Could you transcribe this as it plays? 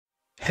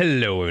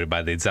Hello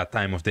everybody, it's that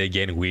time of day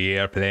again. We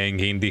are playing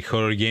indie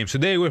horror games.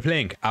 Today we're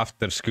playing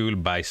After School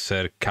by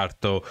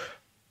SirCartaux.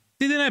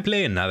 Didn't I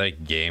play another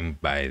game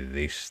by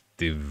this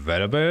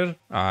developer?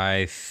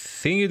 I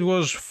think it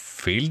was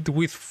Filled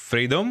with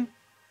Freedom.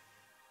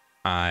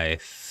 I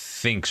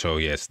think so,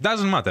 yes.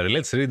 Doesn't matter,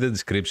 let's read the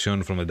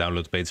description from the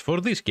download page for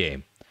this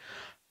game.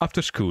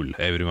 After school,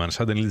 everyone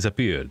suddenly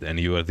disappeared and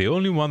you are the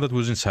only one that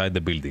was inside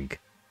the building.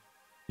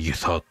 You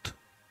thought.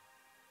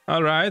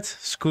 Alright,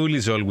 school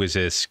is always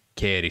a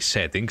scary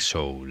setting,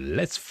 so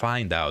let's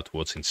find out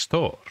what's in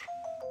store.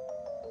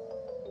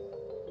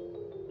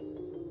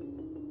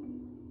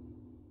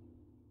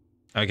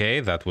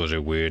 Okay, that was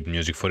a weird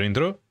music for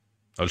intro.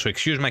 Also,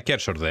 excuse my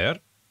cursor there.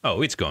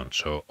 Oh, it's gone,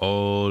 so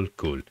all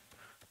cool.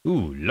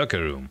 Ooh, locker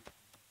room.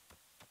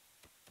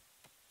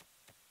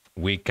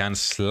 We can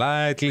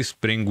slightly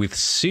spring with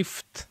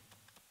shift.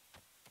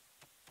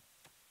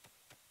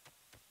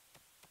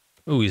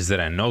 Ooh, is there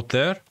a note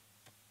there?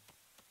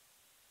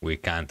 We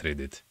can't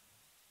read it.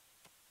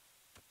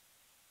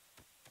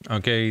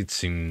 Okay,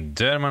 it's in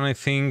German, I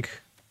think.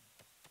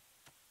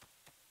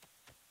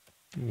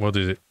 What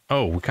is it?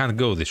 Oh, we can't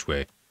go this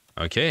way.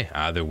 Okay,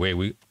 other way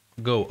we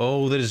go.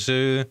 Oh, there's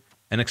an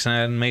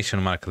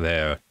exclamation mark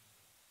there.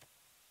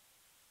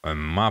 A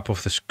map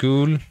of the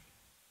school.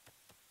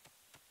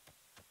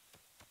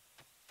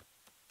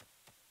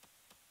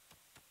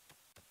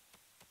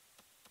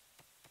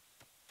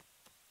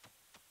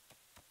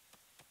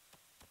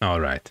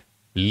 All right,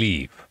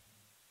 leave.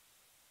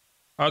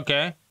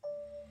 Okay.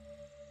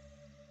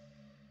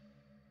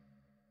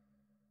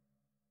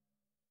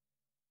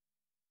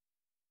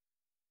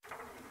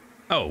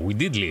 Oh, we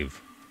did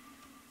leave.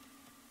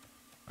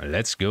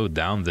 Let's go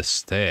down the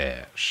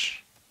stairs.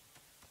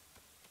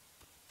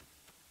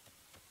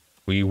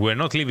 We were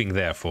not living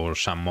there for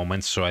some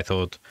moments, so I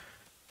thought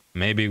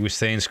maybe we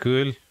stay in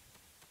school.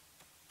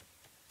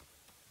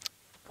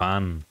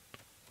 Fun.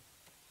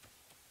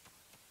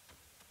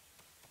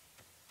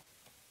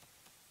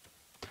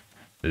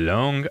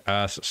 Long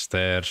ass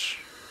stairs.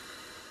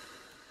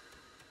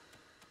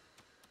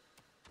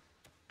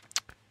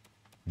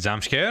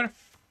 Jump scare.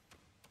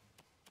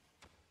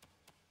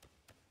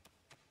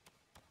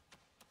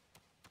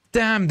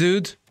 Damn,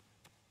 dude.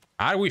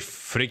 Are we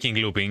freaking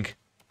looping?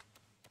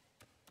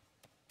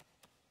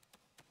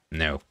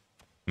 No.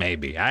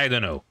 Maybe. I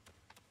don't know.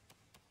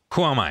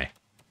 Who am I?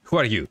 Who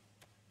are you?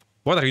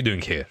 What are you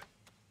doing here?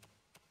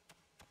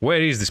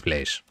 Where is this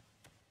place?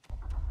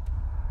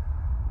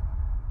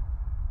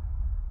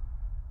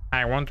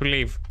 I want to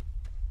leave.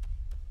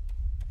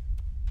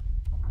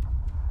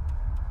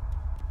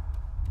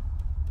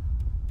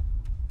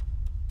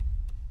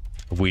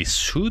 We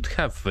should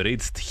have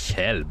reached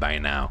hell by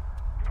now.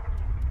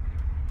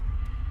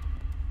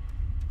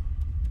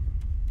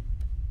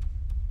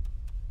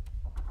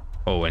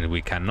 Oh, and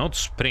we cannot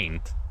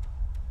sprint.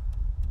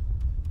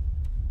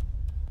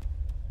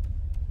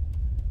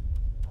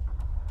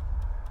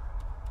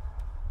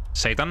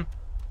 Satan?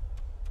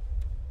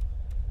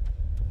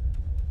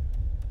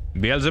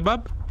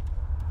 Beelzebub?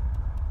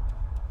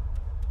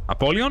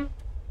 Apollyon?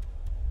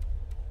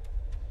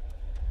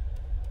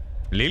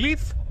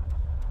 Lilith?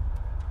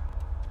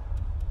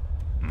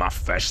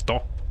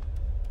 Mephisto?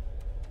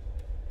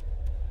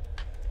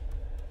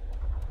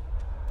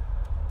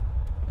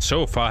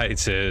 So far,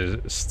 it's a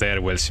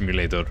stairwell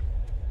simulator.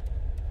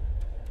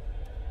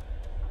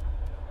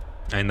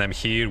 And I'm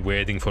here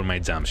waiting for my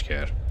jump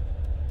scare.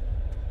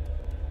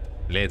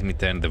 Let me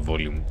turn the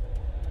volume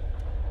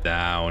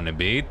down a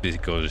bit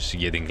because it's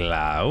getting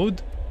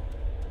loud.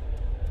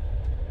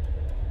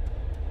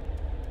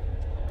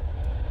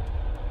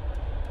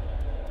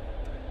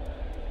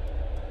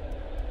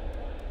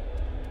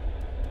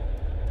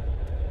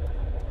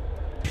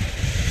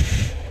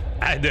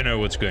 I don't know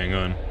what's going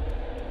on.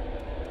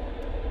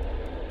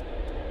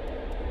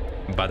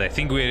 But I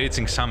think we're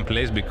reaching some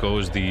place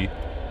because the...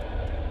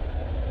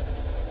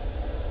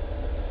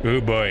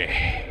 Oh boy.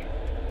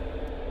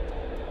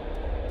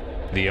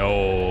 The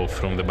oh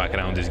from the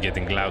background is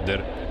getting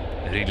louder.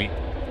 Really,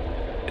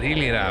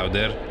 really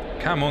louder.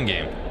 Come on,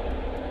 game.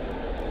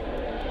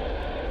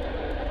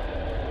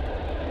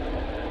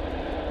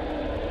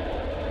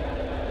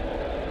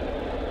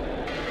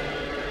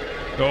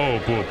 Oh,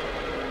 poop.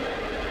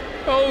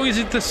 Oh, is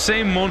it the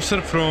same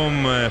monster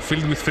from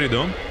Filled with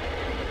Freedom?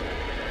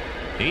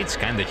 It's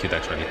kinda cute,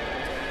 actually.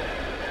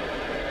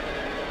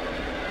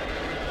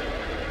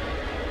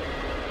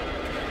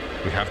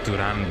 We have to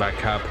run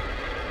back up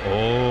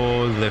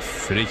all the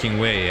freaking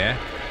way, eh?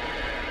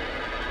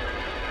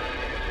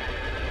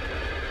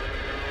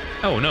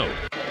 Oh, no.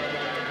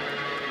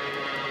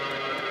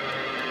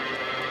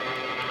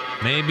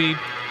 Maybe...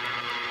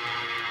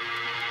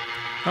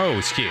 Oh,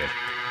 it's here.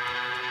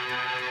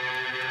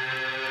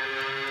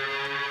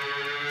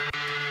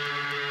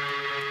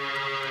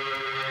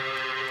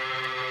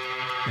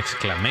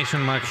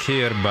 Exclamation mark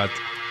here, but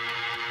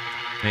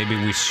maybe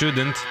we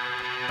shouldn't.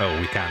 Oh,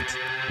 we can't.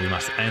 We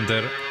must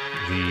enter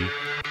the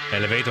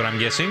elevator, I'm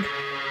guessing.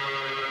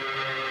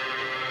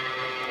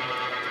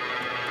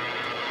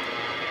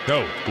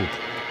 Oh, poop.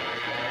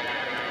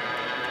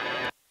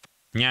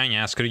 Nya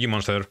nya, screw you,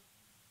 monster.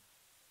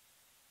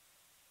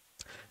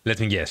 Let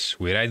me guess,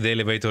 we ride the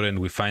elevator and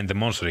we find the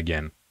monster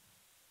again.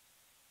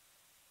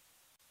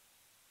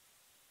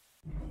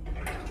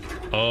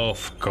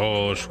 Of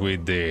course we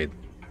did.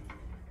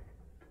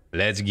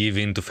 Let's give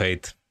in to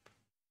fate.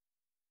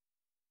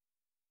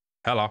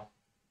 Hello.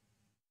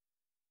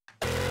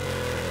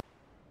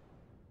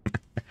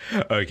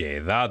 Okay,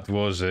 that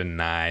was a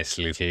nice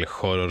little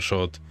horror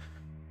shot.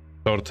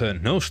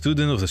 No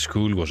student of the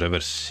school was ever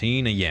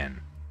seen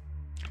again.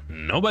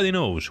 Nobody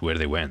knows where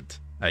they went.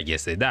 I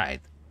guess they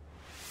died.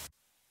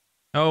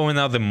 Oh, and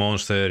now the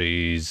monster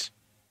is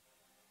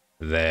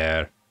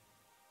there.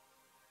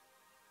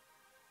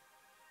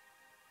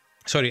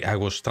 Sorry, I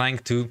was trying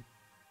to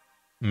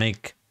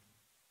make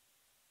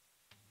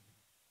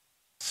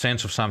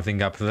sense of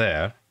something up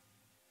there,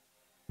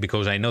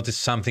 because I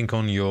noticed something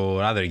on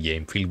your other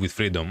game, Filled with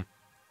Freedom.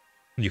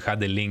 You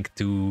had a link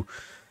to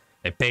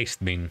a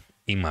paste bin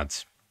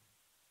image.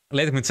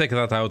 Let me check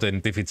that out,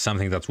 and if it's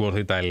something that's worth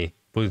it, I'll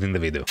put it in the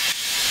video.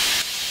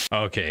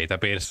 Okay, it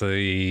appears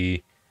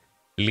the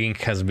link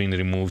has been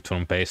removed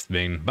from paste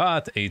bin,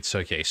 but it's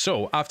okay.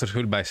 So, After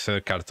School by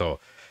SirCartaux.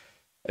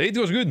 It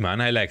was good,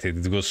 man. I liked it.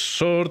 It was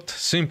short,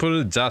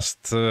 simple,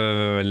 just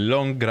a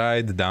long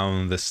ride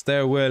down the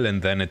stairwell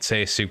and then a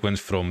chase sequence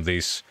from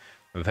this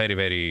very,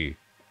 very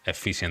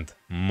efficient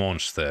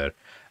monster.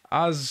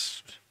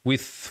 As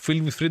with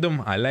Filled with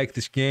Freedom, I like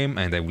this game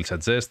and I will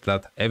suggest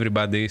that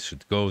everybody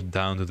should go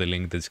down to the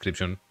link in the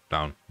description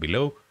down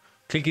below,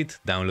 click it,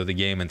 download the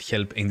game and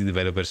help indie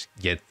developers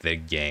get their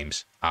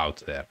games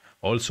out there.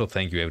 Also,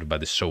 thank you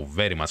everybody so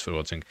very much for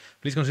watching.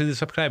 Please consider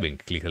subscribing.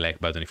 Click the like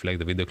button if you liked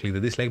the video. Click the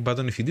dislike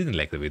button if you didn't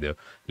like the video.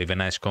 Leave a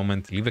nice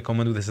comment. Leave a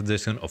comment with a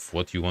suggestion of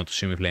what you want to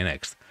see me play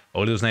next.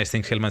 All those nice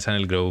things help my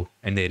channel grow,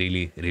 and I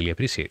really, really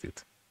appreciate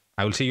it.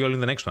 I will see you all in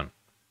the next one.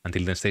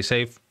 Until then, stay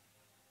safe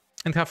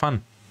and have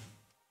fun.